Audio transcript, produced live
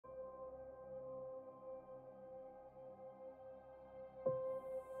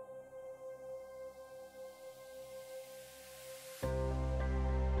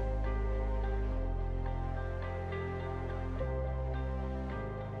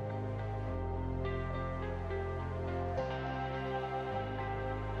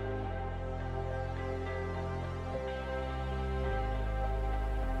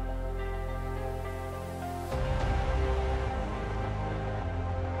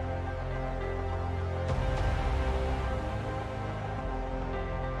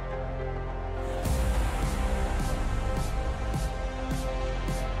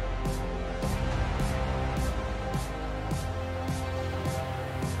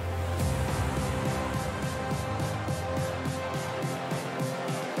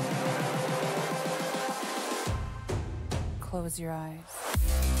Close your eyes.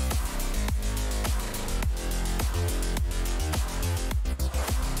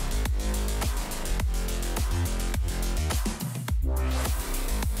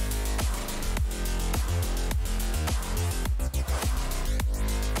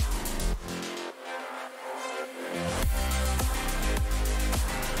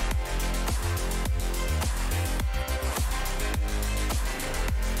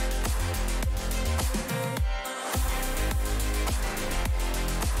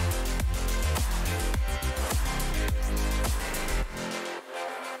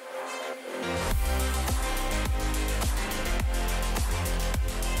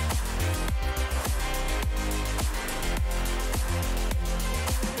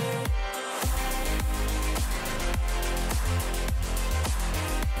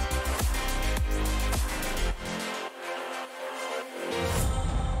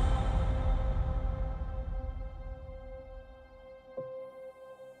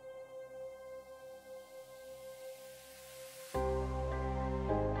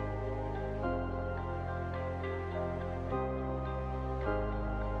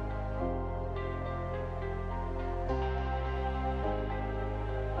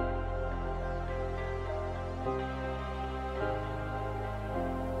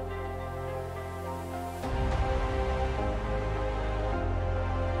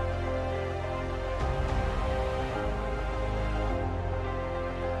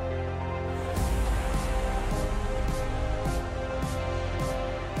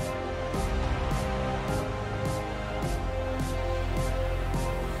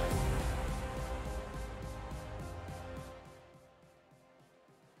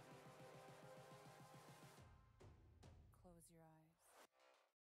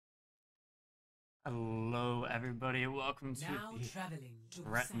 Hello everybody, welcome to the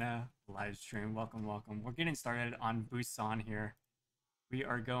Gretna live stream. Welcome. We're getting started on Busan here. We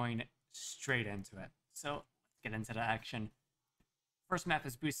are going straight into it. So let's get into the action. First map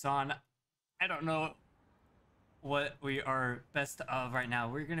is Busan. I don't know what we are best of right now.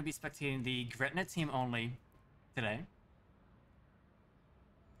 We're going to be spectating the Gretna team only today.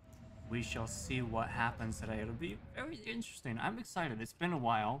 We shall see what happens today. It'll be very interesting. I'm excited. It's been a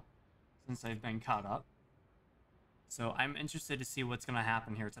while since I've been caught up, so I'm interested to see what's gonna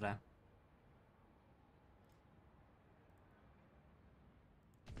happen here today.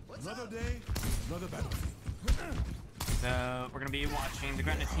 Another day, another battle. So we're gonna be watching the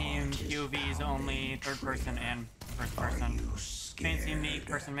Gretna team POVs only, third person and first person. Fancy me,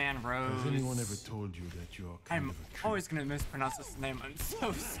 person man, Rose. Has anyone ever told you that you're I'm always gonna mispronounce this name. I'm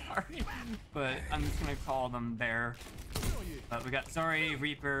so sorry, but I'm just gonna call them Bear. But we got Zari,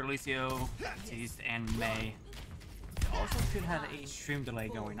 Reaper, Lucio, Baptiste, and May. We also could have a stream delay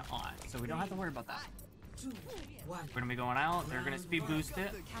going on, so we don't have to worry about that. We're gonna be going out. They're gonna speed boost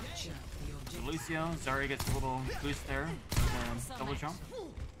it. So Lucio, Zari gets a little boost there, double jump.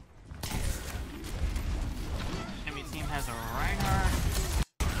 Enemy team has a Reinhardt,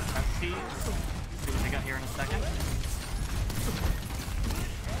 Baptiste. See what they got here in a second.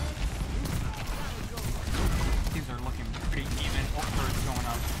 Teams are looking pretty even. Ultra's going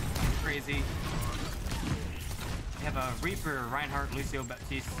up. Crazy. They have a Reaper, Reinhardt, Lucio,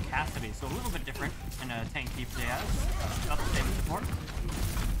 Baptiste, Cassidy. So a little bit different in a tank keep they have. Double damage support.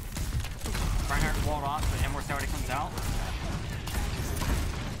 Reinhardt walled off, but Immortality comes out.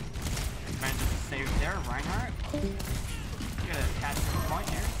 Manages to save there. Reinhardt. Get a catch point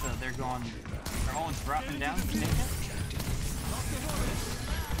here. So they're all dropping down to take it.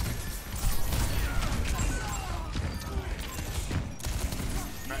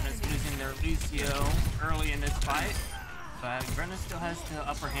 Gretna's losing their Lucio early in this fight, but Gretna still has the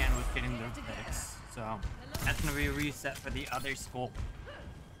upper hand with getting their picks. So that's going to be a reset for the other school.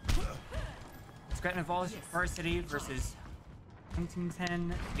 It's Gretna Varsity versus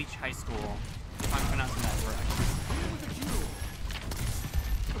Huntington Beach High School, if I'm pronouncing that correct.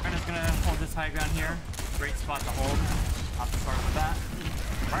 Gretna's going to hold this high ground here. Great spot to hold off the start of that.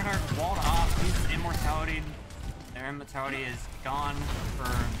 Reinhardt walled off. He's immortality. Their immortality is gone for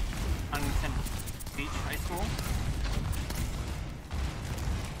Huntington Beach High School.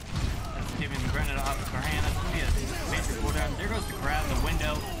 That's giving Gretna the upper hand. That's going to be a major cooldown. There goes the grab, the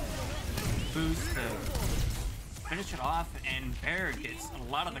window boost to finish it off, and Bear gets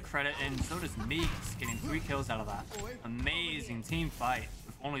a lot of the credit, and so does Meeks, getting 3 kills out of that. Amazing team fight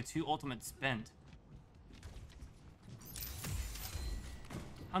with only 2 ultimates spent.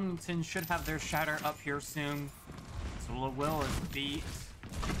 Huntington should have their shatter up here soon. So Will is beat.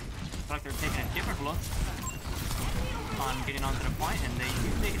 Looks like they're taking a different look. on getting onto the point, and they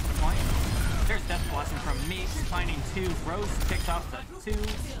do make it to the point. There's Death Blossom from Meeks, finding 2. Rose picked off the 2.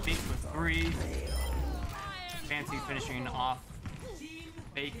 Meeks with 3. Fancy finishing off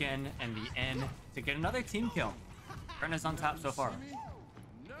Bacon and the N to get another team kill. Gretna's on top so far.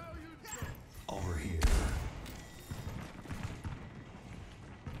 Over here.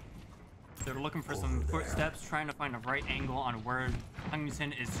 They're looking for some footsteps, trying to find the right angle on where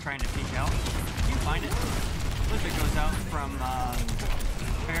Huntington is trying to peek out. You find it. Blizzard goes out from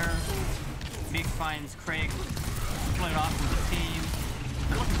Bear. Meek finds Craig, split off from the team.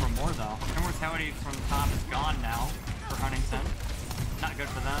 They're looking for more though. Immortality from top is gone now for Huntington. Not good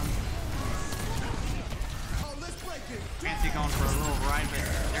for them. Fancy going for a little ride, but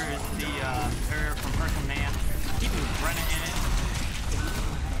there is the barrier from Person Man, keeping Gretna in it.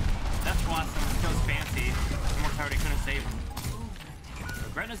 Death Blossom kills Fancy. Immortality couldn't save him. So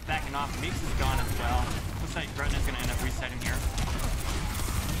Gretna's backing off. Meeks is gone as well. Looks like Gretna's gonna end up resetting here.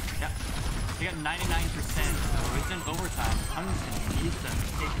 Yep. They got 99%, so it's in overtime. Huntington needs to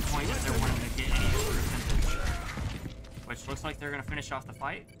take the point if they're wanting to get any percentage. Which looks like they're gonna finish off the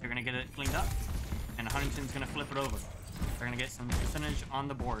fight. They're gonna get it cleaned up. And Huntington's gonna flip it over. They're gonna get some percentage on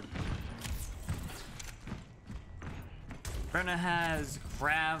the board. Gretna has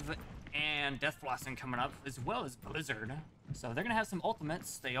Grav and Death Blossom coming up, as well as Blizzard. So they're gonna have some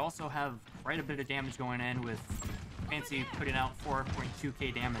ultimates. They also have quite a bit of damage going in, with Fancy putting out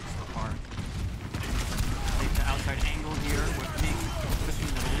 4.2k damage so far. Take the outside angle here with Meek pushing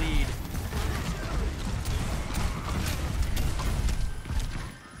the lead.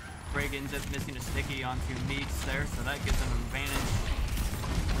 Craig ends up missing a sticky onto Meeks there, so that gives him an advantage.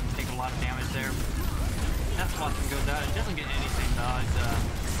 Take a lot of damage there. Death Blossom goes out. It doesn't get anything though.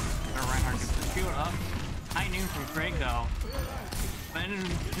 Reinhardt gets the shield up. High noon from Craig though. But in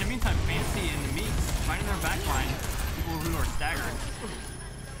the meantime, Fancy and the Meeks finding their backline. People who are staggered.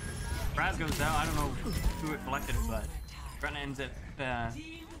 Raz goes out. I don't know who it collected, but Gretna ends up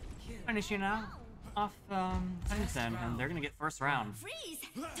finishing out off Huntington, and they're gonna get first round. Freeze!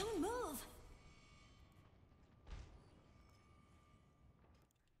 Don't move.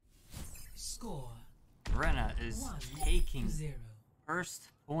 Score. Gretna is taking first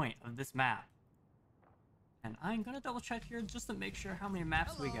point of this map. And I'm gonna double check here just to make sure how many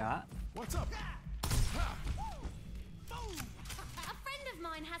maps we got. What's up? A friend of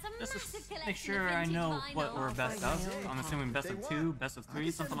mine has a Just massive to collection make sure of I vintage know vinyl. what we're best of. I'm assuming best of 2, best of 3,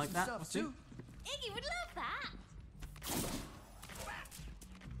 something like that. We'll see. Iggy would love that.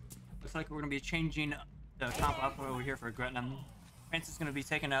 Looks like we're gonna be changing the comp up over here for Gretna. Francis is gonna be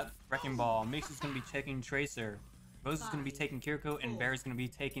taking up Wrecking Ball. Mix is gonna be taking Tracer. Rose is gonna be taking Kiriko, and Bear is gonna be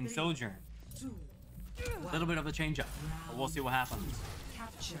taking Sojourn. A little bit of a change up, but we'll see what happens.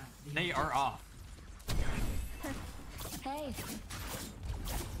 They are off. Hey.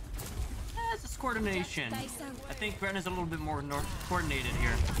 It's coordination. I think Gretna's a little bit more coordinated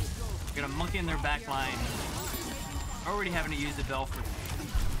here. Got a monkey in their back line. Already having to use the bell for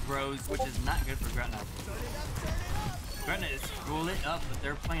Rose, which is not good for Gretna. Gretna is split up, but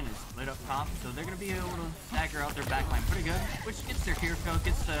their plan is split up top, so they're going to be able to stagger out their backline pretty good, which gets their Kiriko,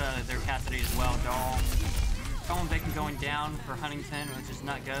 gets their Cassidy as well. Doll and Bacon going down for Huntington, which is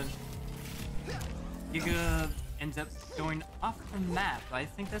not good. Giga ends up going off the map. I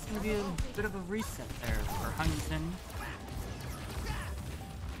think that's going to be a bit of a reset there for Huntington.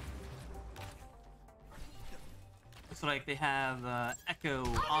 Looks like they have Echo,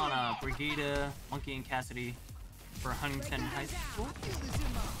 Anna, Brigida, Monkey, and Cassidy for Huntington High School.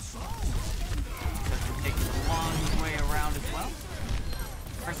 So they're taking a long way around as well.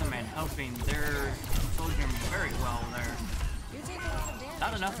 Person Man helping their soldier very well there.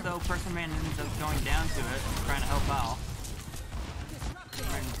 Not enough though. Person Man ends up going down to it, trying to help out.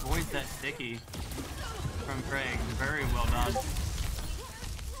 And avoids that sticky from Craig. Very well done.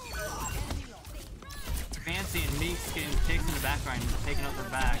 Fancy and Meeks getting kicked in the background, taking out their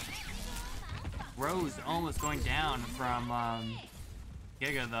back. Rose almost going down from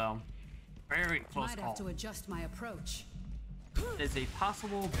Giga though. Very close Might call. have to adjust my approach. It's a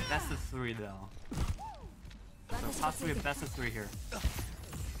possible best of 3 though. So possibly a best of 3 here.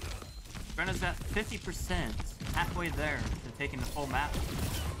 Gretna's at 50%, halfway there to taking the full map.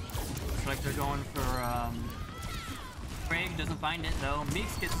 Looks like they're going for Craig doesn't find it though.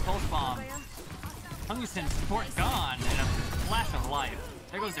 Meeks gets pulse bomb. Huntington support gone in a flash of life.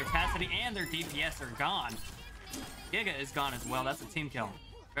 There goes their Cassidy and their DPS are gone. Giga is gone as well. That's a team kill.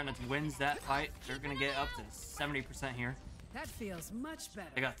 Gretna wins that fight. They're gonna get up to 70% here. That feels much better.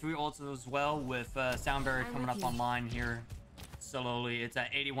 They got 3 ults as well with Soundberry coming up online here slowly. It's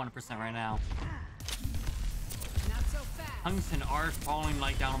at 81% right now. Not so fast. Huntington are falling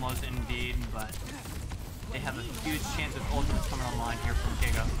like down almost indeed, but they have a huge chance of ultimates coming online here from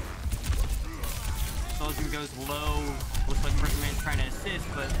Giga. Soldier goes low. Looks like Person Man's trying to assist,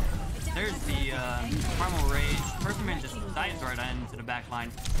 but there's the Primal Rage. Person Man just dives right into the back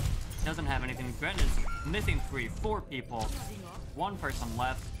line. Doesn't have anything. Gretna's missing 4 people. 1 person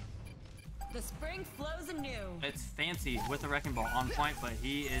left. The spring flows anew. It's Fancy with the Wrecking Ball on point, but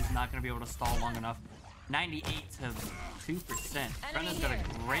he is not going to be able to stall long enough. 98 to 2%. Gretna's got a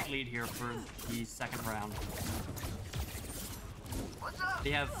great lead here for the second round.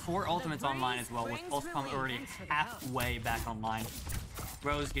 They have 4 ultimates online as well, with Pulse Pump already halfway back online.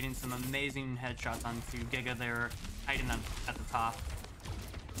 Rose getting some amazing headshots onto Giga there, hiding at the top.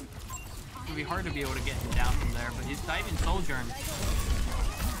 It'll be hard to be able to get him down from there, but he's diving Sojourn.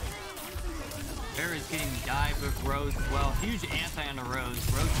 Bear is getting dived with Rose as well. Huge anti on the Rose.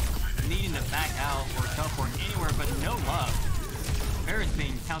 Rose needing to back out or teleport anywhere, but no love. Bear is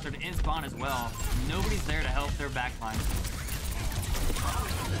being countered in spawn as well. Nobody's there to help their backline.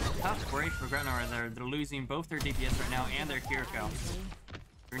 Tough break for Gretna right there. They're losing both their DPS right now and their Kiriko.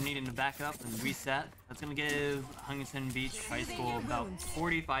 They're needing to back up and reset. That's going to give Huntington Beach High School about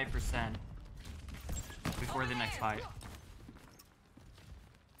 45% before the next fight.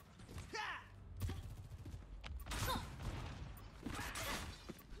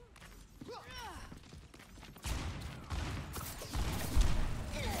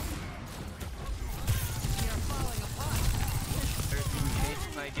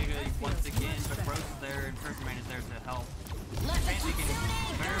 Giga once again, but Rose is there and Person Man is there to help. Fancy getting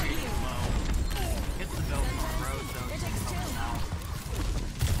very low. Gets the build on Rose, though it's coming out.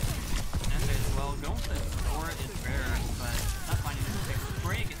 And as well, going for the score is Bear, but not finding the pick.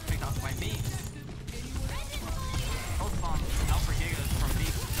 Spray gets picked off by me. Pulse Bomb out for Giga from me.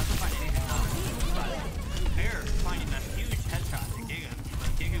 Doesn't find anything though. But Bear finding a huge headshot to Giga.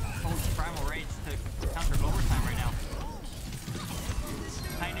 But Giga holds Primal Rage to counter overtime right now.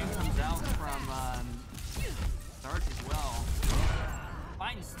 Kainu comes out from Dark as well.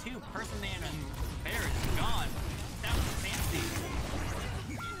 Finds 2. Person Man and Bear is gone. Down to Fancy.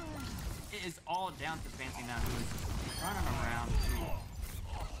 It is all down to Fancy now, who's running around.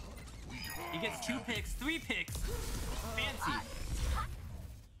 He gets 2 picks, 3 picks. Fancy.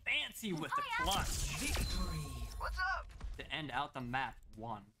 Fancy with the clutch. Victory. What's up? To end out the map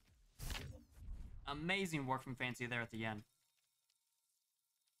 1. Amazing work from Fancy there at the end.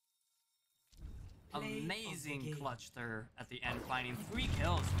 Amazing clutch there at the end, finding 3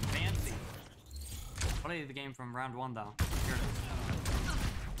 kills from Fancy. Play the game from round 1 though. Here it is.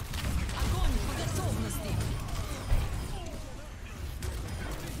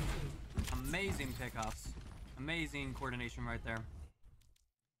 Amazing pickoffs. Amazing coordination right there.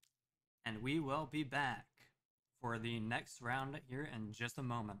 And we will be back for the next round here in just a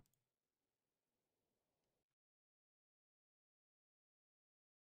moment.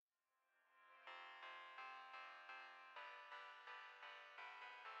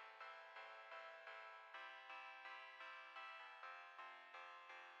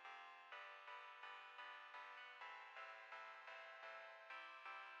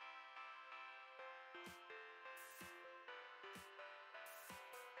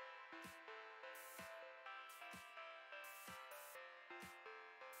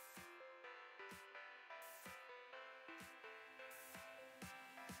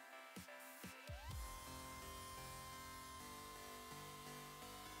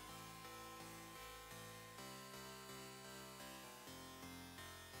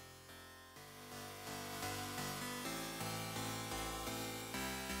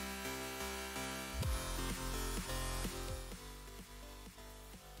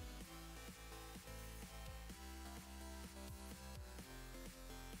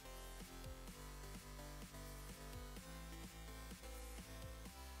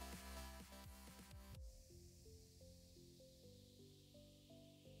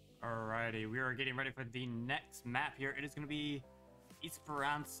 Alrighty, we are getting ready for the next map here. It is going to be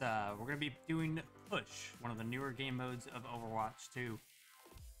Esperanza. We're going to be doing Push, one of the newer game modes of Overwatch 2.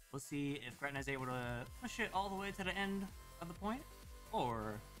 We'll see if Gretna is able to push it all the way to the end of the point,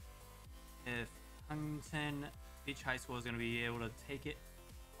 or if Huntington Beach High School is going to be able to take it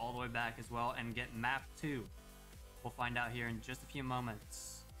all the way back as well and get map 2. We'll find out here in just a few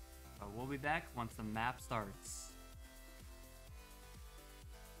moments. But we'll be back once the map starts.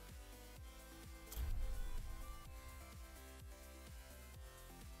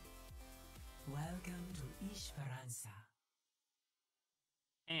 Welcome to Esperanza.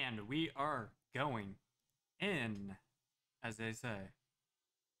 And we are going in, as they say.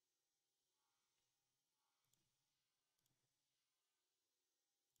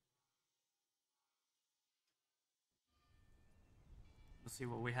 We'll see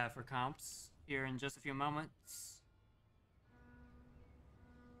what we have for comps here in just a few moments.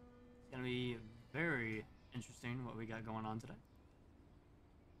 It's gonna be very interesting what we got going on today.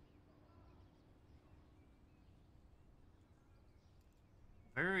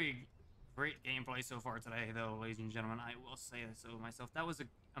 Very great gameplay so far today, though, ladies and gentlemen. I will say so myself. That was an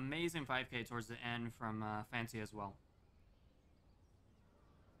amazing 5K towards the end from Fancy as well.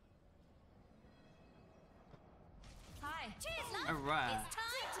 Hi. Cheers, love. Alright. It's time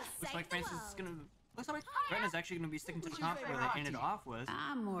to Looks save like the Fancy's world. gonna. Looks like Gretna's actually gonna be sticking to the comp where they ended off with.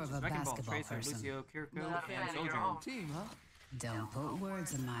 I'm more of a Wrecking Ball, basketball Tracer, person. Lucio, Kirko, and Sojourn. Team, huh? Don't put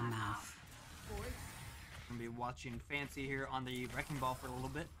words in my mouth. Gonna be watching Fancy here on the Wrecking Ball for a little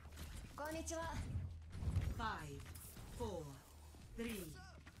bit. Konnichiwa. 5, 4, 3,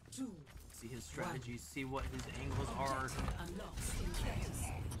 2. See his strategies, see what his angles are. Unlocks in 30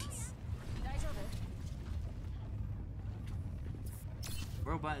 seconds.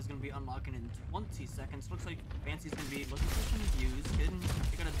 Robot is gonna be unlocking in 20 seconds. Looks like Fancy's gonna be looking for some views. They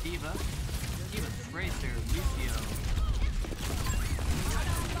got a Diva. Diva Tracer, Lucio.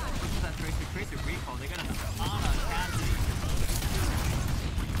 Look at that Tracer recall. They got an Ana Cassidy.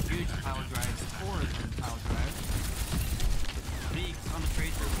 Huge power drives, 4 of them power drives. Beaks on the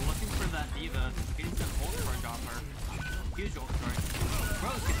Tracer, looking for that Diva, getting some ult charge off her. Huge ult charge.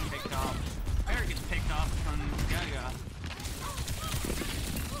 Rose gets picked off. Bear gets picked off from Gaga.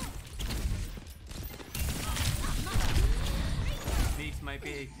 Beaks might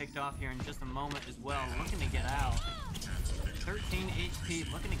be picked off here in just a moment as well, looking to get out. 13 HP,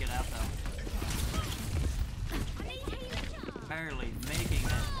 looking to get out though. Barely making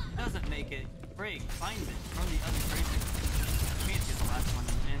it. Doesn't make it. Break. Finds it from the other Tracer. Can't get the last one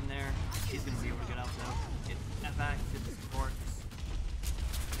in there. He's going to be able to get out though. Get back to the supports.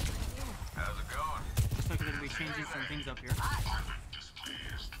 How's it going? Looks like we're going to be changing some things up here.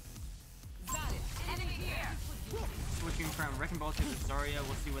 Switching from Wrecking Ball to Zarya.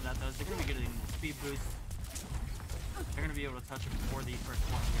 We'll see what that does. They're going to be getting a speed boost. They're going to be able to touch it before the first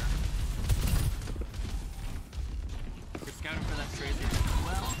one here. We're scouting for that Tracer as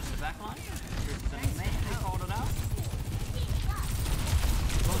well in the back line. Here's the man. They called it out.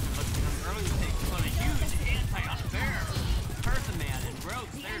 Wilson looks to come early to take a huge anti on Bear. Person Man and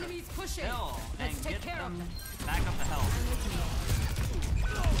Rogues there to kill and get them back up to health.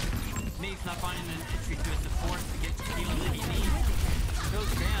 Meek's not finding an entry to his support to get the healing that he needs. Goes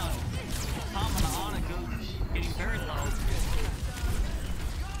down. Tom on the Ana goes getting Bear's low.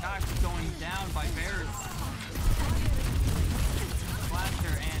 Gosh, going down by Bears. Blaster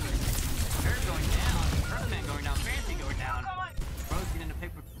and Bear going down. Earthman going down. Fancy going down. Rose getting the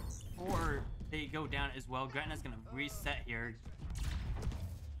pick before they go down as well. Gretna's gonna reset here.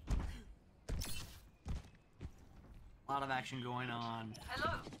 A lot of action going on.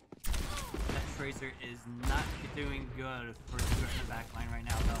 That Tracer is not doing good for the Gretna backline right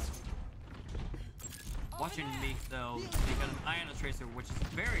now though. Watching Meek though, they got an Eye on the Tracer, which is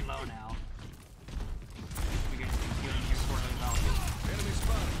very low now. We get some healing here shortly though. Enemy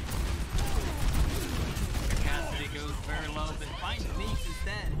spotted. Cassidy goes very low, but finds Meek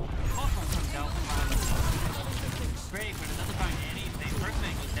instead. Also comes out from Break, but it doesn't find anything. First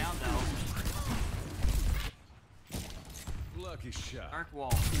man goes down though. Lucky shot. Dark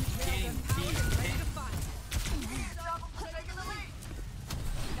Wall getting deep.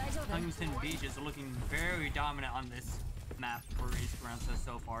 Huntington Beach is looking very dominant on this map for Esperanza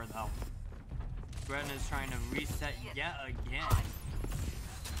so far though. Gretna is trying to reset yet again.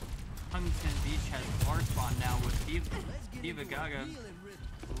 Huntington Beach has bar spawn now with Diva Gaga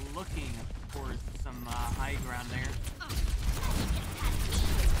looking for some high ground there.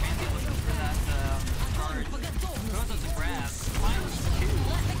 Fancy looking for that charge. Throws us a grab. Finds two.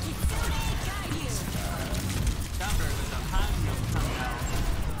 Downbear goes up. Hango comes out.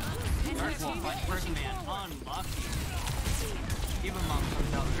 Dark Wall finds Person Man unlucky. Even Mom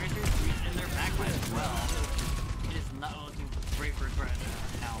comes out. Tracer in their backline as well. It is not looking great for Gretna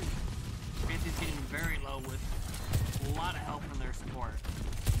right now. Fancy's getting very low with a lot of help from their support.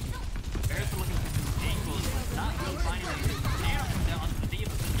 Bears are looking for some angles, not really finding anything. Nano comes down onto the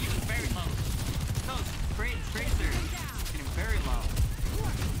Diva. The Diva's very low. So great Tracer getting very low.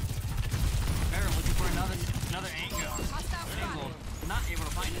 Bear looking for another angle. Angle, not able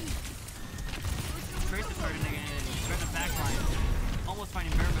to find it. Tracer starting to get in. Threat the backline. Almost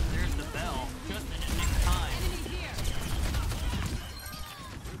finding Bear, but there's the bell. Just in the nick of time.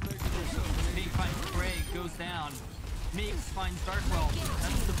 Meek finds Craig, goes down. Meek finds Darkwell.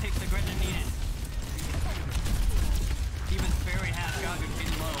 That's the pick that Gretna needed. Even Fairy half Gaga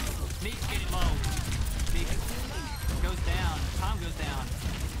getting low. Meek's getting low. Meek goes down. Tom goes down.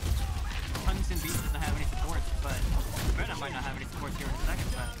 Huntington Beach doesn't have any supports, but Gretna might not have any supports here in a second,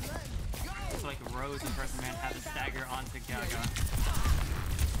 but it's like Rose and Person Man have a stagger onto Gaga.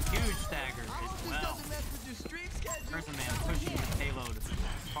 Huge stagger as well. Person Man pushing his payload as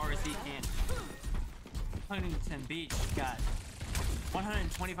far as he can. Huntington Beach got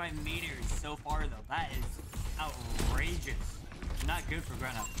 125 meters so far though. That is outrageous. Not good for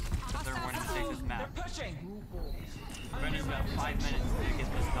Gretna. They're wanting to take this map. Gretna's got 5 minutes to get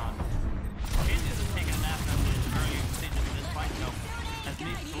this done. Kansas is taking a nap earlier in this fight though. As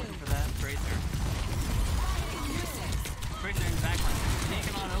Meek's looking for that Tracer. Tracer in the backline,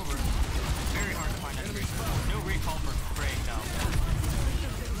 sneaking on over. Very hard to find that Tracer. No recall for Craig though.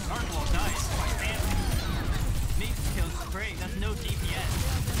 Archwell dies by Fancy. Meeks kills Craig. That's no DPS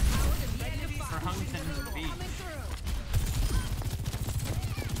for Huntington Beach.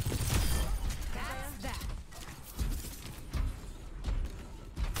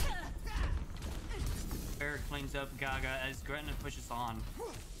 Barrett cleans up Gaga as Gretna pushes on.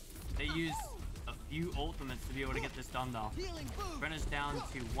 They use a few ultimates to be able to get this done though. Gretna's down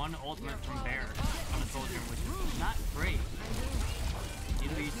to 1 ultimate from Bear on a soldier, which is not great. Need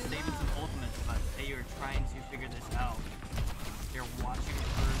to be saving some ultimates, but they are trying to figure this out. They're watching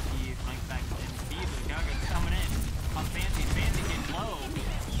for the flank back and Diva. Gaga's coming in on Fancy. Fancy getting low.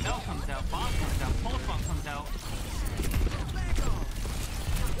 Bell comes out. Bomb comes out. Pulse bomb comes out.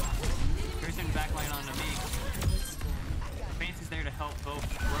 There's in the backline on the Meek. Fancy's there to help both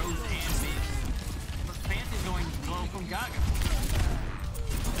Rose and Meek. But Fancy's going low from Gaga.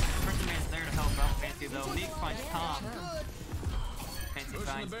 Person Man's there to help out Fancy though. Meek finds Tom. Fancy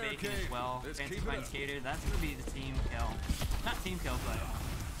finds Bacon as well. Fancy finds Gator. That's going to be the team kill. Not team kill, but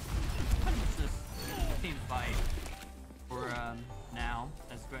it's just team fight for now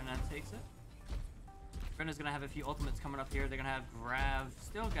as Gretna takes it. Gretna's going to have a few ultimates coming up here. They're going to have Grav.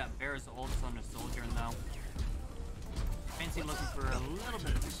 Still got Bear's ults on the soldier though. Fancy looking for a little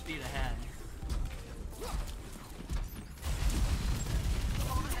bit of speed ahead.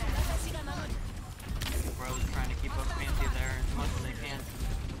 Rose trying to keep up Fancy there as much as they can.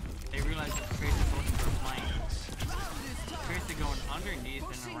 They realize that Tracer's looking for a flank. Tracer going underneath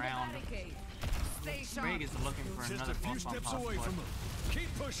and around. Craig is looking for another pulse bomb possibly. Keep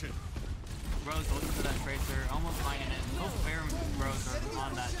pushing. Rose looking for that Tracer, almost finding it. Both Bear and Rose are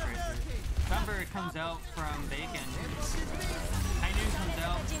on that Tracer. Sunbird comes out from Bacon. High Noon comes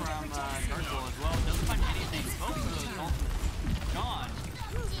out from Darkle as well. Doesn't find anything. Both of those ultimates gone.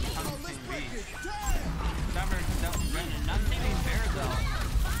 Huntington Beach. Sunbird comes out from Brendan. Not saving Bear though.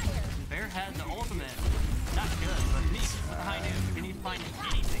 Bear had the ultimate. Not good, but Meek High Noon. Can he find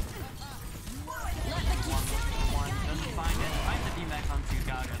anything? One. Doesn't find it. Finds the D-Mac onto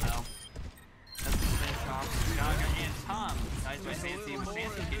Gaga though. That's the finish off. Gaga and Tom dies by Fancy, but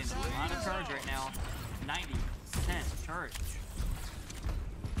Fancy's getting a lot of charge right now. 90% charge.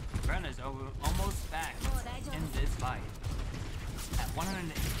 Gretna's almost back in this fight at 101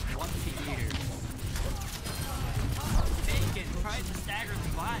 meters. Bacon tries to stagger the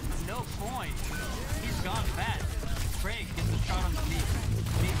bot, but no point. He's gone fast. Craig gets a shot on the Meek.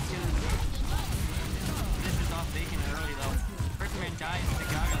 Meek finishes off Bacon early though. First man dies to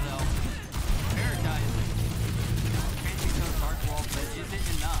Gaga though. Bear dies. Fancy goes Dark Wall, but is it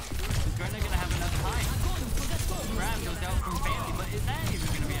enough? Is Gretna gonna have enough time? Grab goes out from Fancy, but is that even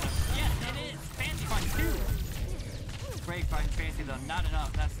gonna be enough? Yes, it is. Fancy finds 2. Craig finds Fancy though, not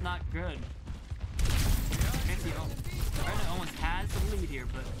enough. That's not good. Fancy, Gretna almost has the lead here,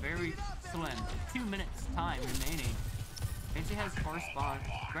 but very slim. 2 minutes time remaining. Fancy has far spawn.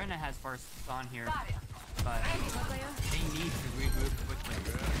 Gretna has far spawn here, but they need to regroup quickly.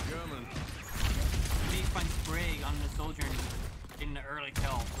 Meek finds Craig on the soldier and getting the early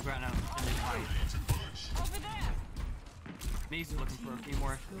kill for Gretna in this fight. Meek's looking for a few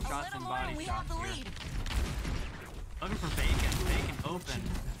more shots and body shots here. Looking for Bacon. Bacon open.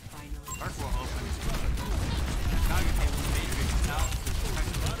 Darkwall open. Gaga table the Matrix out to protect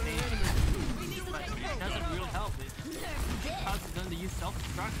the stage. But it doesn't really help. It causes them to use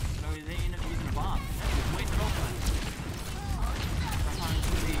self-destruction, so they end up using a bomb. That's wasted ultimate.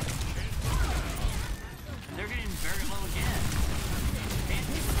 And they're getting very low again.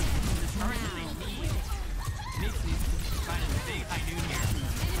 Fancy the charge that they need. Meeks needs to find a big High Noon here.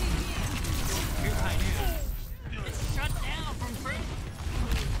 Here's High Noon. It's shut down from Craig.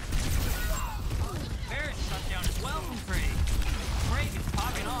 Bear is shut down as well from Craig. Craig is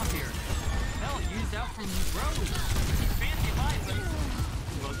popping off here. Bell used out from Rose. Fancy life,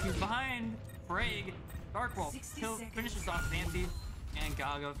 but he's behind Craig. Darkwall finishes off Fancy, and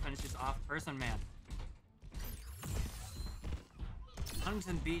Gaga finishes off Person Man.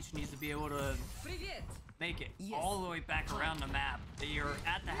 Huntington Beach needs to be able to make it all the way back around the map. You're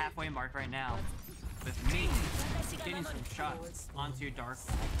at the halfway mark right now with me getting some shots onto Dark.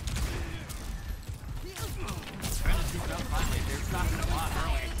 Trying to shoot up finally. They're stopping a lot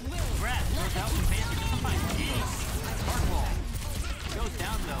early. Brad goes out from Fancy. Doesn't find any. Dark Wall goes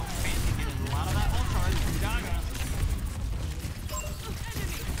down though. Fancy getting a lot of that ult charge from Gaga.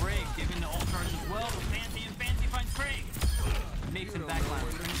 Craig giving the ult charge as well to Fancy, and Fancy finds Craig. Makes him backline.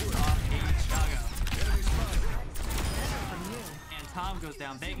 Off Gaga. And Tom goes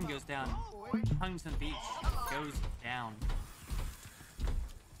down. Bacon goes down. Huntington Beach goes down.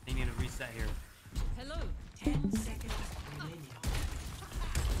 They need a reset here. Hello. 10 seconds remaining.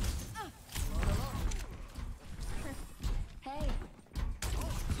 Hey.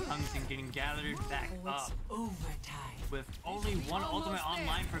 Huntington getting gathered back up. Overtime. With only one ultimate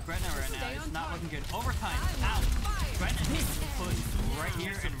online for Gretna right now. It's not looking good. Overtime out. Gretna needs to push right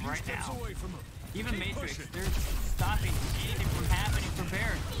here and right now. Even Matrix, they're stopping anything from happening for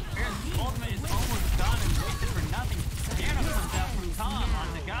Baron. Baron's ultimate is almost gone and wasted for nothing. Baron comes out from Tom on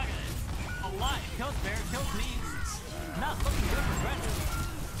the Gaga. It's a lot. It kills Baron, kills me. Not looking good for Gretna.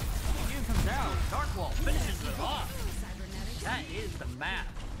 Even comes out. Dark Wall finishes it off. That is the map.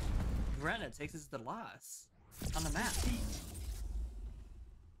 Gretna takes us the loss on the map.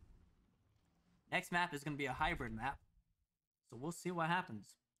 Next map is going to be a hybrid map. So we'll see what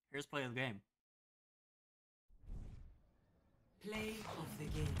happens. Here's play of the game. Play of the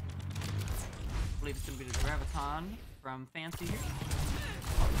game. I believe it's going to be the Graviton from Fancy here.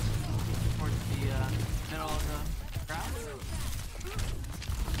 Towards the middle of the crowd.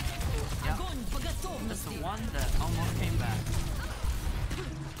 Yep. That's the one that almost came back.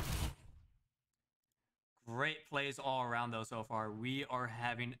 Great plays all around though so far. We are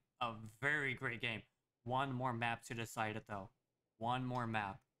having a very great game. One more map to decide it though. One more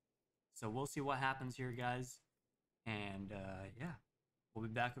map. So we'll see what happens here, guys. And yeah, we'll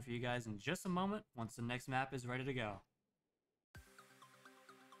be back with you guys in just a moment once the next map is ready to go.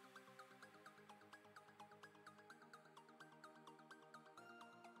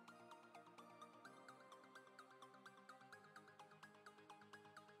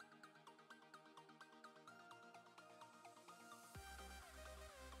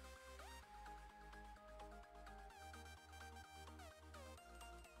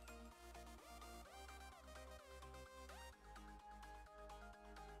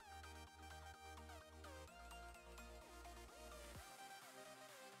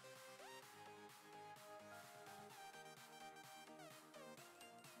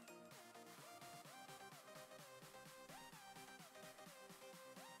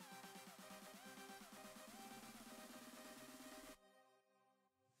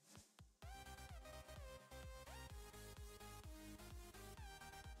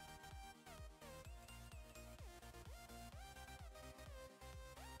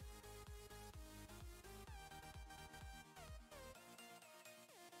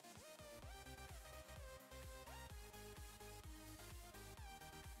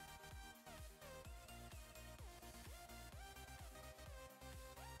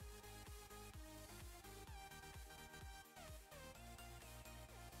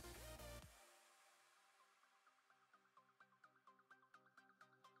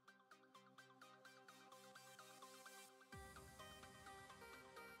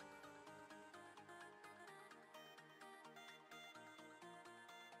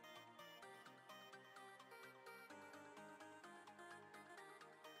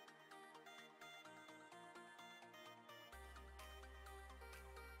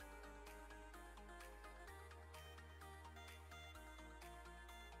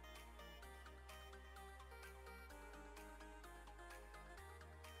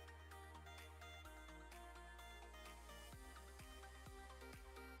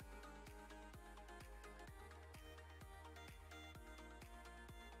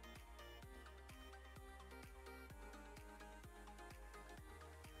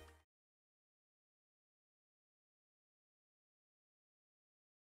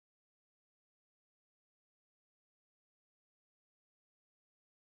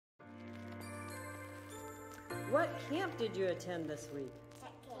 What camp did you attend this week?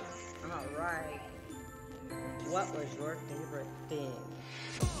 All right. What was your favorite thing?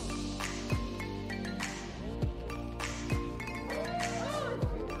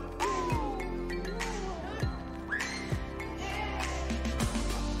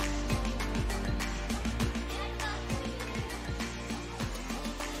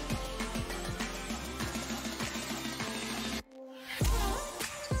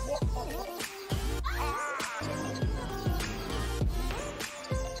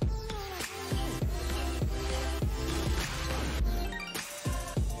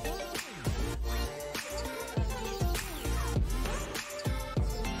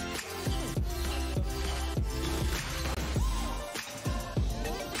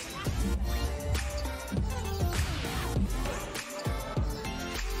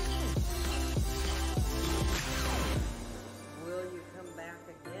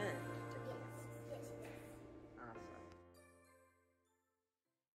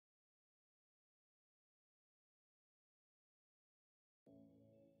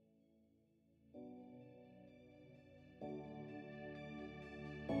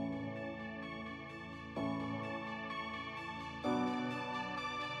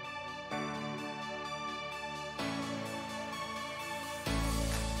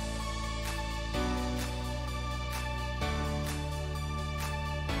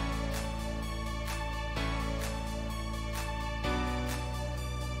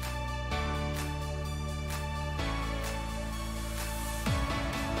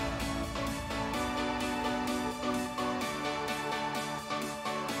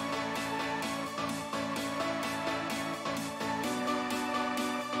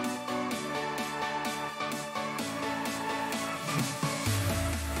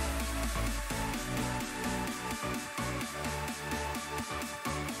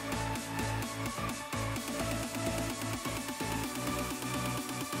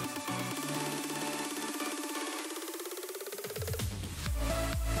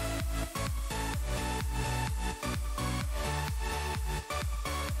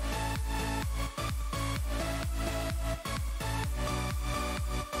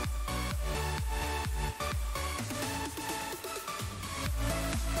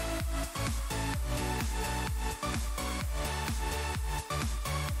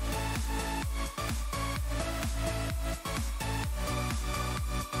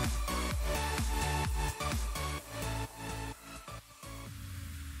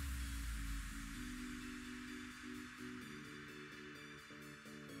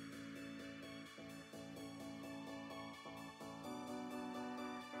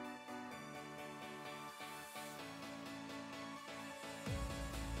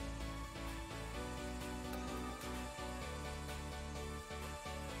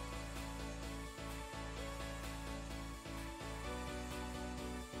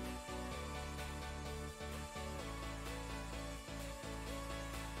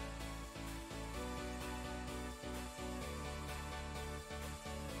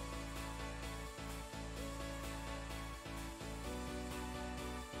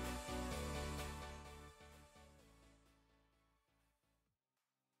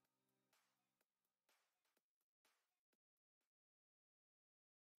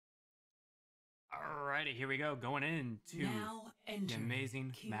 Alrighty, here we go. Going into Now the entering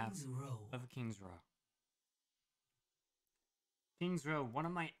amazing map King's Row. of King's Row. King's Row, one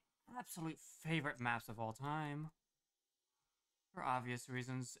of my absolute favorite maps of all time. For obvious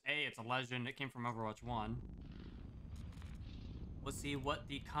reasons. A, it's a legend. It came from Overwatch 1. Let's see what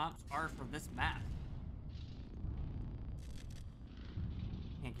the comps are for this map.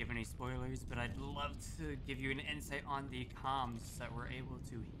 Can't give any spoilers, but I'd love to give you an insight on the comms that we're able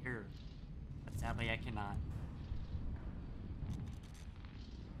to hear. But sadly, I cannot.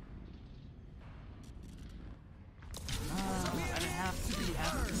 I didn't have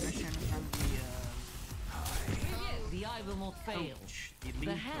permission from The eye will not the fail. coach, The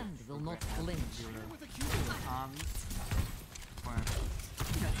lead hand coach will for not Gretna, flinch. to do the comms. Or,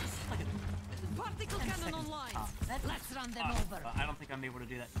 just like a Particle 10 cannon seconds online. comms. Let's run them But over. I don't think I'm able to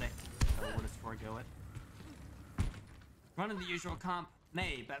do that today, so we'll just forego it. Running the usual comp: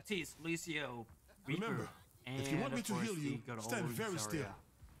 May, Baptiste, Lucio, Reaper, Remember, and if you want me of to course heal the you, good old stand very Zarya. still.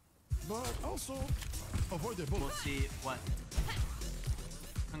 But also, avoid the We'll bullets. see what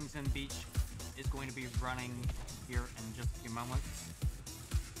Huntington Beach is going to be running here in just a few moments.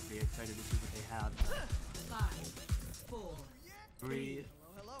 Be excited to see what they have. 5, 4, 3,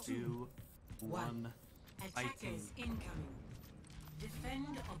 2, 1. attackers Fighting. incoming. Defend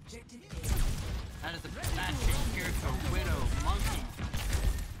objective A. That is a bashing Kiriko, Widow, Monkey.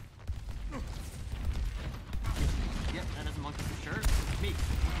 Yep, that is a monkey for sure. Meek,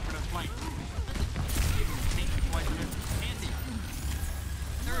 looking for the flank. Andy.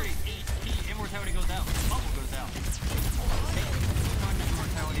 30 HP. Immortality goes out. Bubble goes out.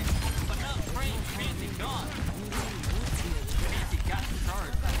 Immortality. But no, frame, Fancy gone. Fancy got the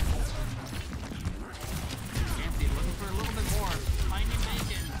charge. Fancy looking for a little bit more. Finding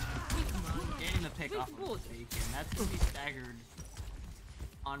Bacon. Getting the pick off of Bacon. That's going to be staggered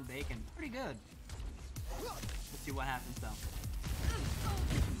on Bacon. Pretty good. Let's see what happens though.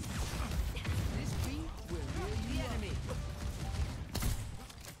 This tree will rule the enemy.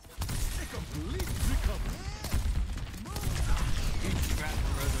 Huge scrap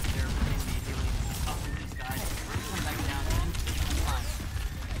from Rosa there, bringing the healing up to these guys. Come back down and fine.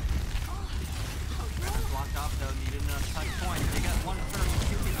 Blocked off though, needed enough touch points. They got one first,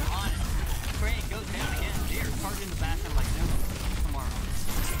 two people on it. Craig goes down again. Deer targeting the back end like no tomorrow.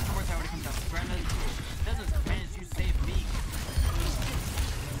 Immortality comes up. Gretna doesn't manage to save me.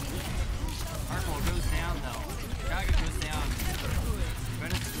 Arcol goes down though. Gaga goes down.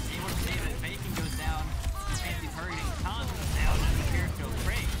 Gretna's able to save it. Bacon goes down. Fancy targeting. Tom goes down. And the Kiriko.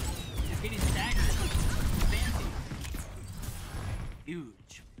 Craig is getting staggered. Fancy.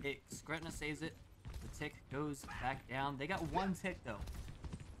 Huge picks. Gretna saves it. The tick goes back down. They got one tick though.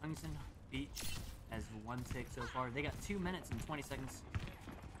 Huntington Beach has one tick so far. They got 2 minutes and 20 seconds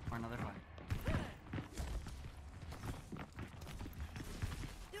for another fight.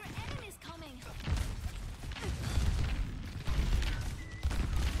 There are enemies coming.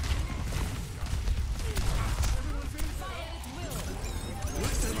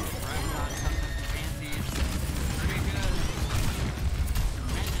 Fancy. Pretty good.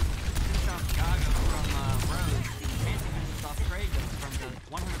 Managed to finish off Gaga from Rose. Fancy finishes off Craig from the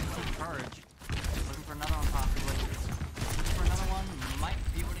 100% charge. Looking for another one possibly. Looking for another one. Might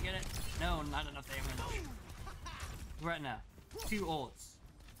be able to get it. No, not enough damage. Gretna. 2 ults.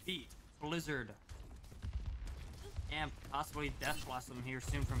 Beat. Blizzard. And possibly Death Blossom here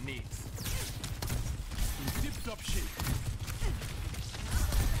soon from Meeks. Tipped up shit.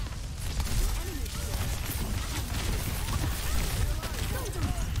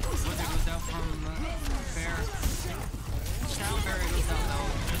 Blizzard goes out from Fair. Soundberry goes out though,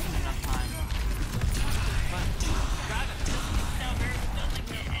 just in enough time. But Gaga, Soundberry doesn't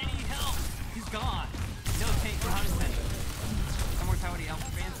get any help. He's gone. No take for Huntington. Immortality helps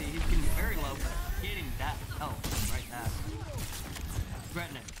Fancy. He's getting very low, but getting that help right there.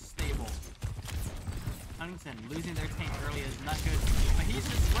 Gretna, stable. Huntington losing their tank early is not good, but he's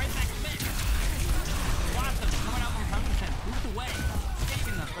just right back in mid. Blossom coming out from Huntington, moved away,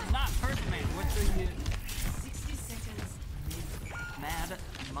 taking them, but not First Man with the 60 seconds. Mad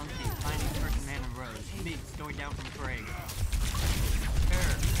Monkey finding First Man and Rose. Meeks going down from Craig. Fair,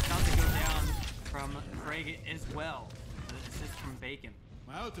 about to go down from Craig as well. The assist from Bacon.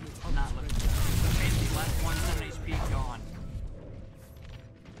 My ultimate's Not looking good. Fancy last one, 7 HP gone.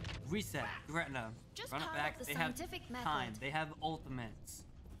 Reset, Gretna. Just Run it part back. of the They have scientific time. method. They have ultimates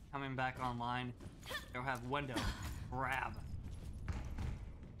coming back online. They'll have window. Grab.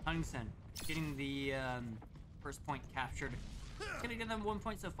 Huntington getting the first point captured. It's gonna give them 1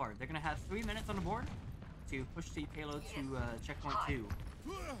 point so far. They're gonna have 3 minutes on the board to push the payload to checkpoint 2.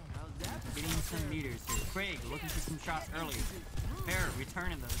 Getting some meters here. Craig looking for some shots early. Bear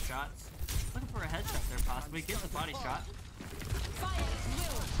returning those shots. Looking for a headshot there possibly. Gets a body shot.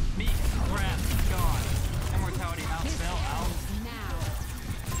 Meek, grab, gone. Immortality out, fell out.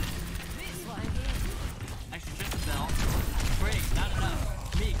 Actually, just fell. Craig, not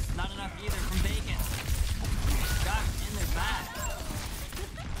enough. Meeks, not enough either from Bacon. Got in their back.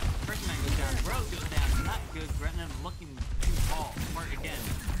 First man goes down. Rose goes down. Not good. Gretna looking to fall apart again.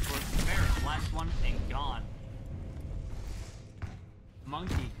 For Barrett, last one and gone.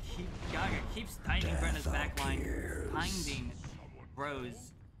 Monkey Gaga keeps tightening Gretna's backline, finding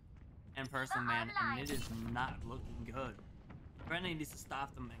Rose and Person Man, and it is not looking good. Gretna needs to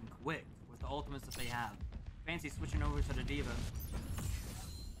stop them and quick with the ultimates that they have. Fancy switching over to the Diva.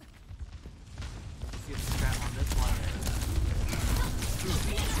 Let's see the strap on this one.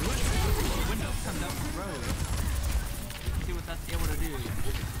 Window comes out from Rose. Let's see what that's able to do.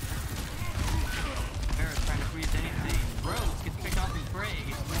 Barrett's trying to freeze anything. Rose gets picked off from Craig.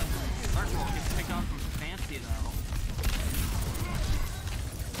 Archwell gets picked off from Fancy though.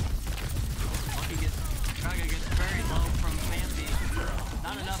 Gaga gets very low from Fancy.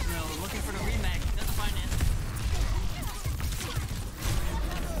 Not enough though. Looking for the remake. Doesn't find it.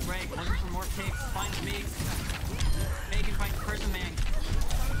 Craig looking for more picks. Finds Meeks. Megan finds Person Man.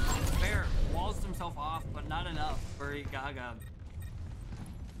 Bear walls himself off, but not enough for Gaga.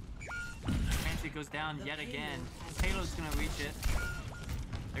 Fancy goes down yet again. Halo's gonna reach it.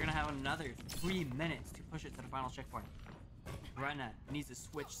 They're gonna have another 3 minutes to push it to the final checkpoint. Gretna needs to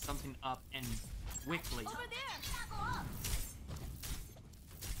switch something up and quickly.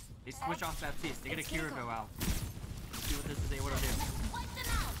 They switch off Baptiste. They get a Kiriko out. Let's see what this is able to do.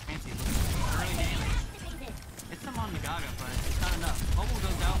 Fancy early damage. It's some on the Gaga, but it's not enough. Mobile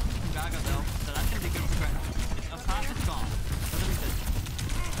goes out from Gaga though, so that's gonna be good for Gretna. It's up top, it's gone. Doesn't resist.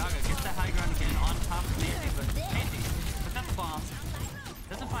 Gaga gets that high ground again on top of Fancy, but Fancy puts out the bomb.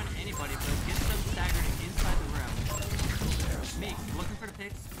 Doesn't find anybody, but gets them staggered inside the room. Meek looking for the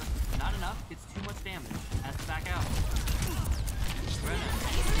picks, but not enough. Gets too much damage. Has to back out. Gretna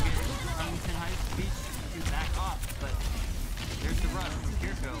to get Huntington High Beach to back off, but there's the rush from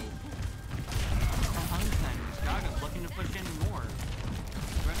Kirko. From Huntington, Gaga looking to push in more.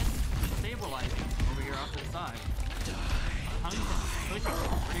 Gretna stabilizing over here off to the side. Huntington pushing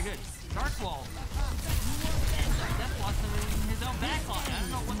pretty good. Dark Wall. And Death Blossom in his own backline. I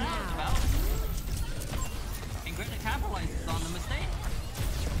don't know what that was about. And Gretna capitalizes on the mistake.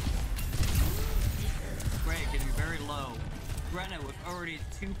 Greg getting very low. Gretna with already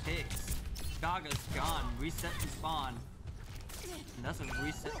 2 picks. Gaga's gone. Reset and spawn. And that's a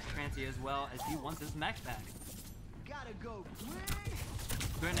reset for Fancy as well, as he wants his mech back. Gotta go.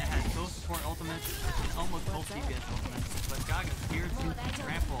 Gretna has both support ultimates and almost both DPS ultimates, but Gaga's here to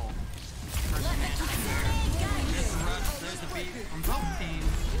trample. Person Man in there. There's a rush, there's a beat from both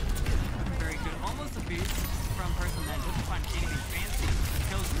teams. Very good. Almost a beat from Person Man. Doesn't find anything fancy.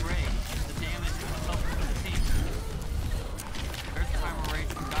 Kills Greg. The damage is helpful for the team. There's the primal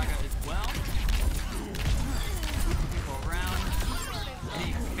rage from Gaga as well. Moving people around.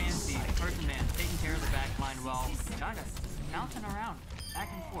 Big, fancy, Person Man taking care of the back line well. Gaga bouncing around, back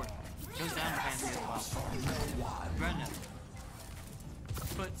and forth. Goes down to Fancy as well. Gretna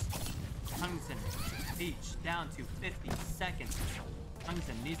puts Huntington Beach down to 50 seconds.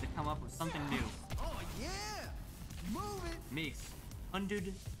 Huntington needs to come up with something new. Oh yeah, move it. Meeks,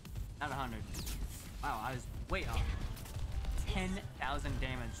 100, not 100. Wow, I was way off. 10,000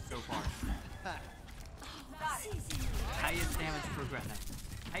 damage so far. Highest damage for Gretna.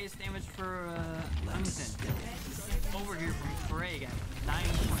 Highest damage for Huntington. Over here from Craig at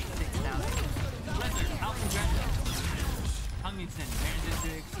 9,600. Blizzard out from Gretna. Huntington manages to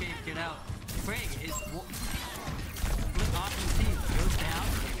escape, get out. Craig is split off in team, goes down.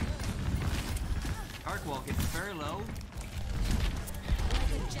 Darkwall gets very low.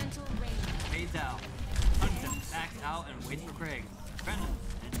 Fades out. Huntington backs out and waits for Craig. Gretna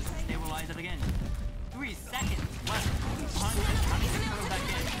manages to stabilize it again. 3 seconds left. Huntington comes back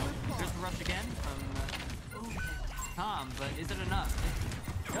in. There's the rush again from Tom, but is it enough?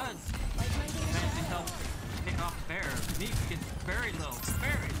 It does. Manages to help pick off the bear. Meek gets very low.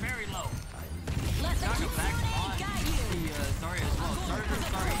 Very low. Gaga back on the Zarya as well.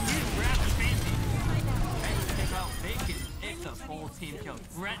 Sorry. He's grabbing Fancy. Manages to pick out Bacon. It's a full team kill.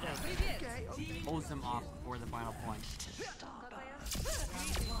 Gretna holds him off before the final point.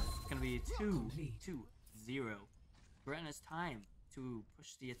 It's gonna be 2-0. Gretna's time to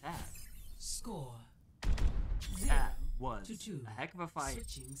push the attack. Score. That was 0-2. a heck of a fight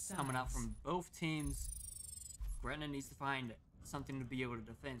Switching sides. coming out from both teams. Gretna needs to find something to be able to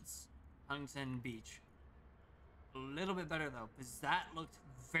defense Huntington Beach. A little bit better though, because that looked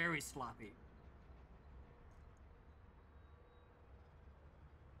very sloppy.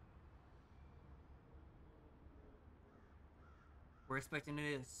 We're expecting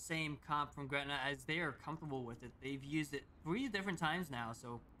the same comp from Gretna as they are comfortable with it. They've used it 3 different times now,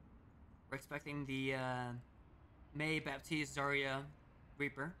 so we're expecting the May, Baptiste, Zarya,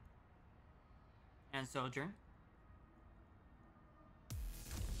 Reaper, and Sojourn.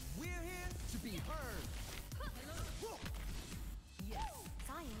 We're here to be heard.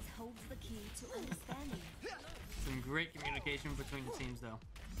 Science holds the key to understanding. Some great communication between the teams, though.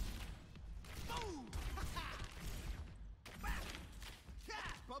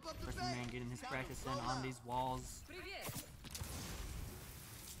 Bump up the First bass. man getting his practice in on these walls.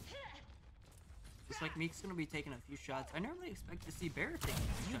 Looks like Meek's gonna be taking a few shots. I normally expect to see Bear taking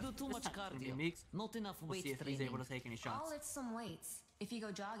You shots. do too This much time it's gonna be cardio. Meeks. Not enough We'll weight see if training. he's able to take any I'll shots. lift some weights if you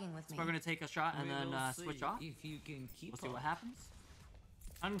go jogging with me. We're gonna take a shot and We then will switch see off. if you can keep We'll see up. what happens.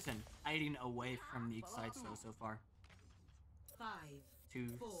 Huntington hiding away from Meek's sights though so far. 5, 2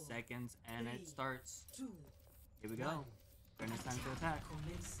 4, seconds and it 3, starts. 2, Here we go. Then it's time to attack.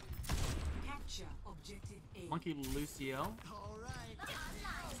 commence. Capture objective A. Monkey Lucio. All right.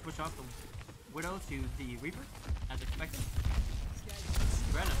 Switch off the Widow to the Reaper, as expected.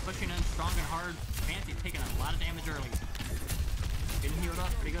 Gretna pushing in strong and hard. Fancy taking a lot of damage early. Getting healed up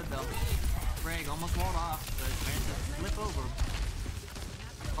pretty good though. Greg almost walled off, but managed to flip over.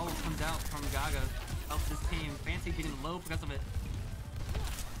 Oh, comes out from Gaga. Helps his team. Fancy getting low because of it.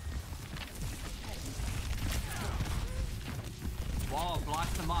 Wall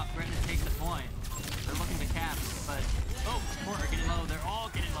blocks them off. Gretna takes the point. They're looking to cap, but oh, support are getting low. They're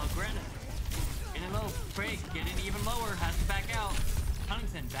all getting low. Gretna getting low. Craig getting even lower. Has to back out.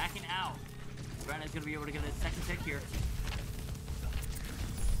 Huntington backing out. Gretna's gonna be able to get his second tick here.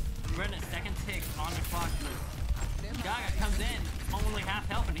 Gretna's second tick on the clock. Gaga comes in, only half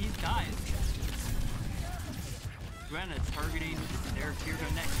health, and he dies. Gretna targeting their Kirko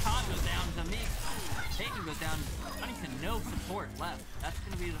next. Tom goes down to me. Taken goes down. Huntington, no support left. That's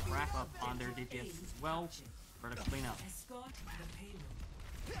going to be the wrap up on their DPS as well for the cleanup. Escort the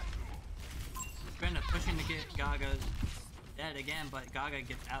payload. Gretna pushing to get Gaga dead again, but Gaga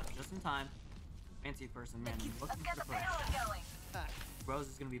gets out just in time. Fancy person, man, looking for the push. Rose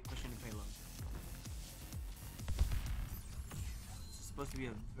is going to be pushing the payload. This is supposed to be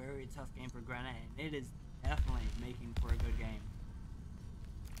a very tough game for Gretna, and it is definitely making for a good game.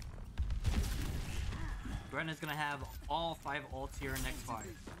 Gretna's gonna have all 5 ults here next fight.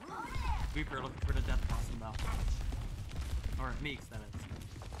 Reaper looking for the death blossom though. Or Meeks, that is.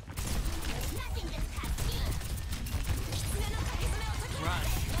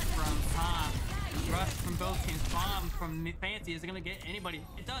 Rush from Tom. Rush from both teams. Bomb from Fancy. Is it gonna get anybody?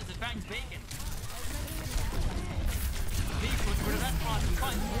 It does. It finds Bacon. Meeks looking for the death blossom.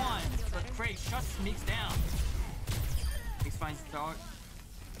 Finds one, but Craig shuts Meeks down. Meeks finds Dark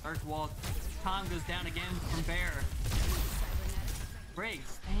Wall. Tom goes down again from Bear. Craig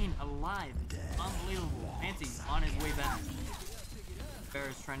staying alive. Unbelievable. Fancy on his way back. Bear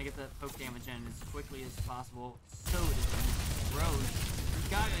is trying to get that poke damage in as quickly as possible. So is Rose.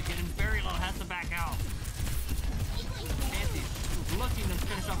 Gaga getting very low. Has to back out. Fancy looking to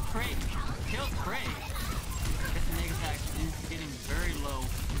finish off Craig. Kills Craig. Gets the negative attack. He's getting very low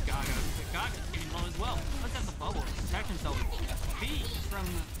from Gaga. Gaga's getting low as well. Looks at the bubble. Protect himself. Beat from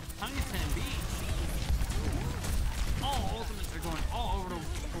Huntington Beach. All ultimates are going all over the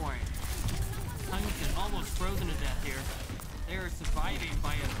point. Huntington almost frozen to death here. They are surviving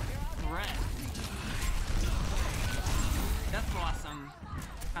by a threat. Death Blossom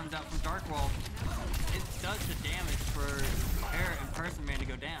comes out from Dark Wall. It does the damage for Air and Person Man to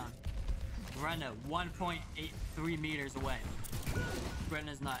go down. Gretna 1.83 meters away.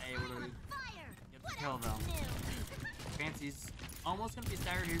 Gretna's not able to get the kill though. Fancy's almost gonna be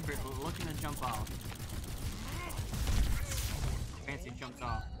staggered here, but looking to jump off. Fancy jumps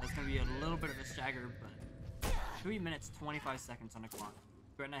off. That's gonna be a little bit of a stagger, but 3 minutes 25 seconds on the clock.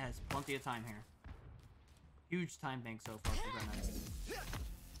 Gretna has plenty of time here. Huge time bank so far for Gretna.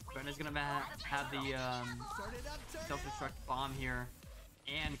 Gretna's gonna have the self-destruct bomb here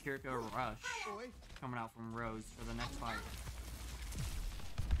and Kiriko Rush coming out from Rose for the next fight.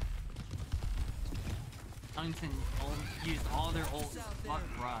 Huntington used all their ults. Fuck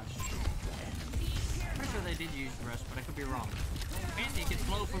Rush. Pretty sure they did use Rush, but I could be wrong. Fancy gets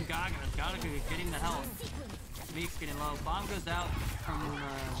low from Gaga. Gaga getting the health. Meeks getting low. Bomb goes out from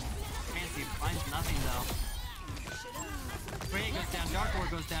Fancy. Finds nothing though. Ray goes down. Dark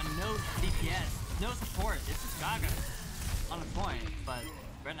Ward goes down. No DPS. No support. It's just Gaga. on a point, but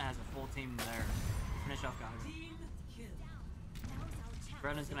Gretna has a full team there. Finish off Gaga. Team kill.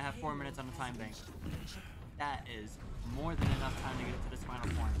 Gretna's gonna have 4 minutes on the time bank. That is more than enough time to get to this final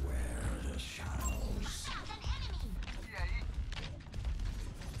point.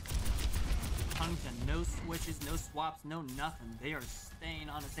 Huntington, no switches, no swaps, no nothing. They are staying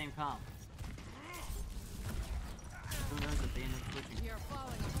on the same comp. Who knows if they end up switching? You're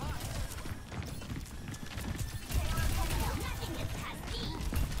falling apart.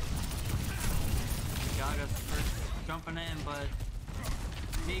 Gaga's first jumping in, but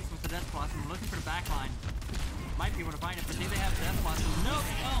Meeks with the Death Blossom looking for the back line. Might be able to find it, but do they have Death Blossom? No,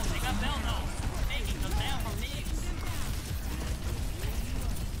 they don't. They got Bell though. Taking them down from Meeks.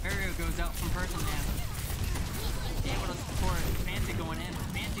 Aerial goes out from Person Man. Able to support Fancy going in.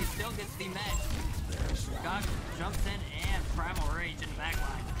 Fancy still gets the med. Gaga jumps in and Primal Rage in the back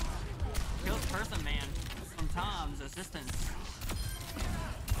line. Kills Person Man from Tom's assistance.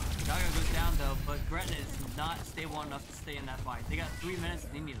 Gaga goes down though, but Gretna is not stable enough to stay in that fight. They got 3 minutes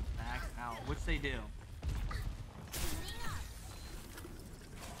and they need to back out, which they do.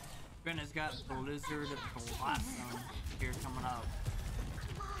 Gretna's got Blizzard Blossom here coming up.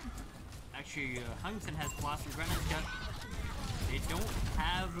 Actually, Huntington has Blossom. Gretna's got... They don't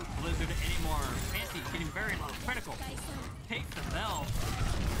have Blizzard anymore. Fancy getting very low. Critical. Takes the bell.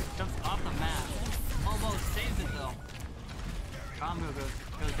 Jumps off the map. Almost saves it though. Combo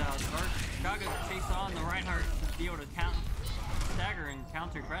goes out. Gaga chase on the Reinhardt to be able to stagger and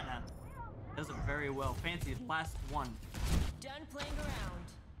counter Gretna. Does it very well. Fancy last one. Done playing around.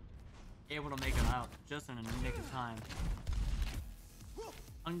 Able to make it out just in a nick of time.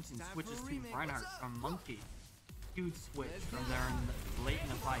 Huntington switches to Reinhardt from Monkey. Huge switch from there late in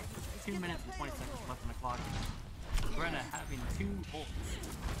the fight. 2 minutes and 20 seconds left on the clock. Gretna having 2 ults.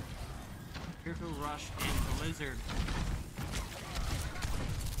 Fearful Rush and Blizzard.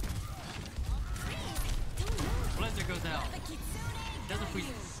 Blizzard goes out. Doesn't freeze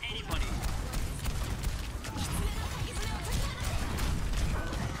anybody.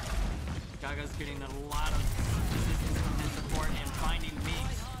 Gaga's getting a lot of resistance from his support and finding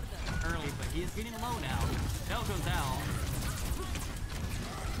Meeks early, but he is getting low now. Bell goes out.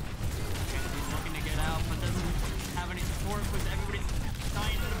 He's looking to get out, but doesn't have any support with everybody's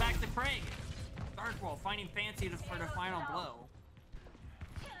dying to the back to Craig. Darkwall finding Fancy for the final blow.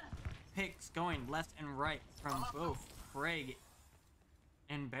 Picks going left and right from both Craig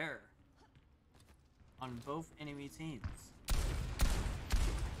and Bear on both enemy teams.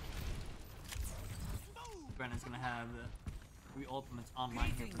 Gretna's gonna have 3 ultimates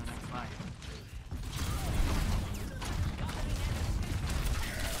online here for the next fight.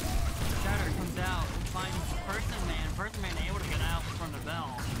 Shatter comes out and finds Person Man. Person Man able to get out from the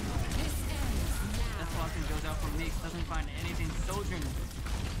bell. Death Blossom goes out from Meeks, doesn't find anything. Sojourn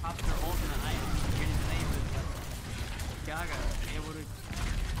pops their ultimate item, getting saved. Gaga able to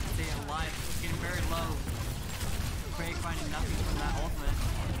stay alive, getting very low. Craig finding nothing from that ultimate.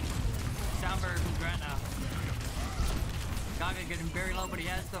 Soundberg from Gretna. Gaga getting very low, but he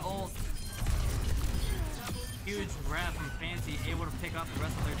has the ult. Huge grab from Fancy, able to pick up the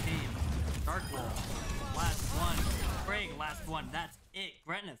rest of their team. Dark Wolf, last one. Craig, last one. That's it.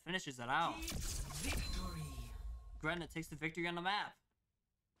 Gretna finishes it out. Victory. Gretna takes the victory on the map.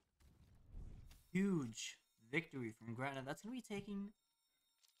 Huge victory from Gretna. That's going to be taking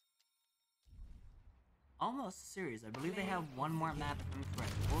almost a series. I believe they have one more map if I'm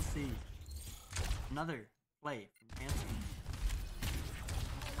correct. We'll see. Another play from Fancy.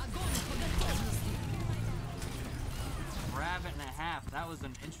 Rabbit and a half. That was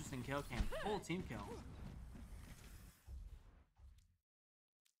an interesting kill cam. Full team kill.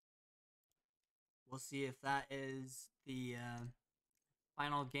 We'll see if that is the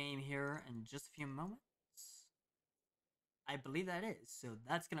final game here in just a few moments. I believe that is. So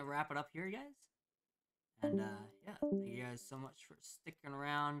that's going to wrap it up here, guys. And yeah, thank you guys so much for sticking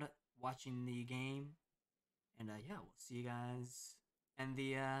around, watching the game. And yeah, we'll see you guys in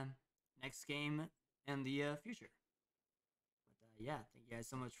the next game in the future. But yeah, thank you guys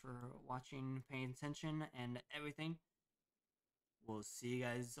so much for watching, paying attention, and everything. We'll see you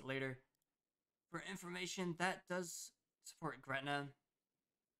guys later. For information that does support Gretna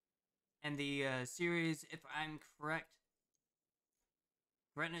and the series, if I'm correct,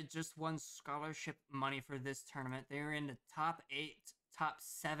 Gretna just won scholarship money for this tournament. They're in the top 8, top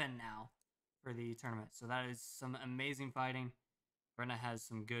 7 now for the tournament. So that is some amazing fighting. Gretna has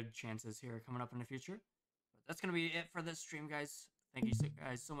some good chances here coming up in the future. But that's going to be it for this stream, guys. Thank you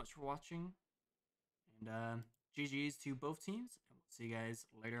guys so much for watching. And GG's to both teams. And we'll see you guys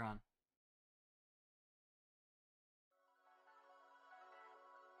later on.